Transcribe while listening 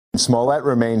Smollett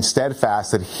remains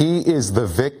steadfast that he is the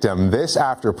victim. This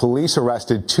after police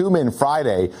arrested 2 men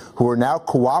Friday who are now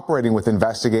cooperating with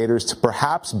investigators to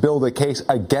perhaps build a case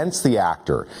against the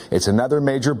actor. It's another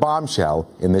major bombshell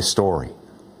in this story.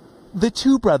 The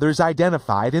two brothers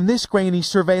identified in this grainy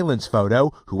surveillance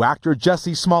photo, who actor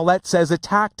Jussie Smollett says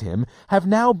attacked him, have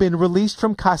now been released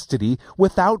from custody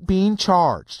without being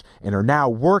charged and are now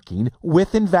working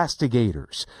with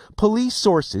investigators. Police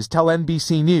sources tell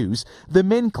NBC News the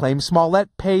men claim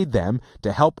Smollett paid them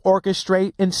to help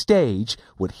orchestrate and stage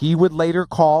what he would later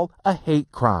call a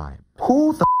hate crime.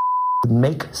 Who the would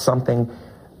make something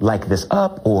like this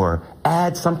up or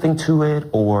add something to it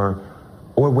or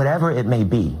whatever it may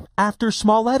be? After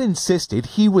Smollett insisted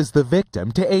he was the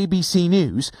victim to ABC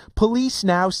News, police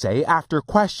now say after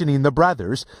questioning the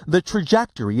brothers, the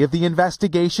trajectory of the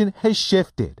investigation has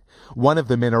shifted. One of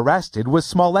the men arrested was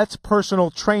Smollett's personal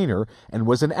trainer and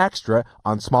was an extra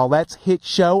on Smollett's hit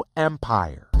show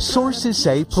Empire. Sources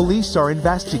say police are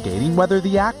investigating whether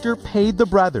the actor paid the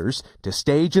brothers to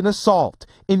stage an assault,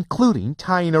 including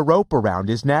tying a rope around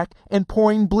his neck and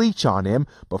pouring bleach on him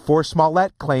before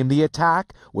Smollett claimed the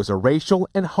attack was a racial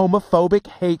and homophobic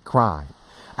hate crime.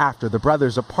 After the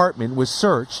brothers' apartment was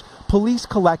searched, police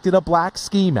collected a black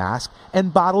ski mask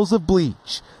and bottles of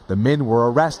bleach. The men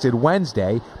were arrested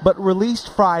Wednesday but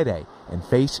released Friday and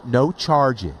face no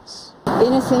charges.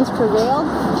 Innocence prevailed,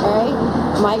 all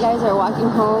right? My guys are walking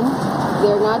home.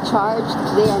 They're not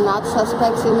charged. They are not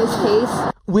suspects in this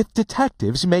case. With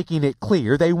detectives making it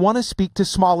clear they want to speak to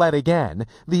Smollett again,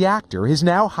 the actor has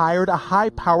now hired a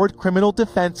high-powered criminal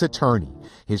defense attorney.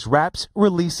 His reps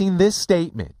releasing this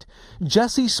statement.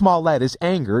 Jussie Smollett is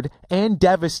angered and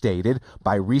devastated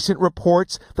by recent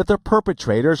reports that the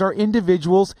perpetrators are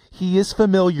individuals he is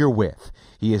familiar with.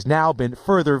 He has now been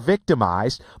further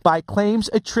victimized by claims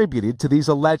attributed to these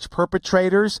alleged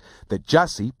perpetrators that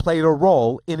Jussie played a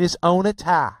role in his own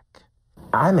attack.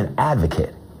 I'm an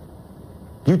advocate.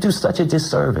 You do such a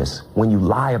disservice when you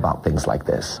lie about things like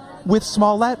this. With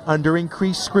Smollett under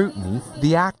increased scrutiny,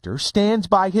 the actor stands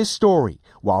by his story,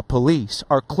 while police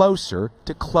are closer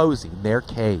to closing their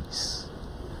case.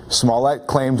 Smollett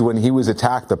claimed when he was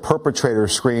attacked, the perpetrator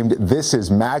screamed, "This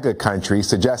is MAGA country,"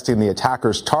 suggesting the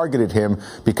attackers targeted him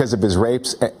because of his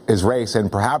race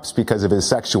and perhaps because of his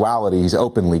sexuality. He's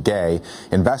openly gay.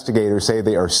 Investigators say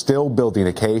they are still building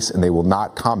a case and they will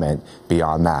not comment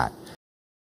beyond that.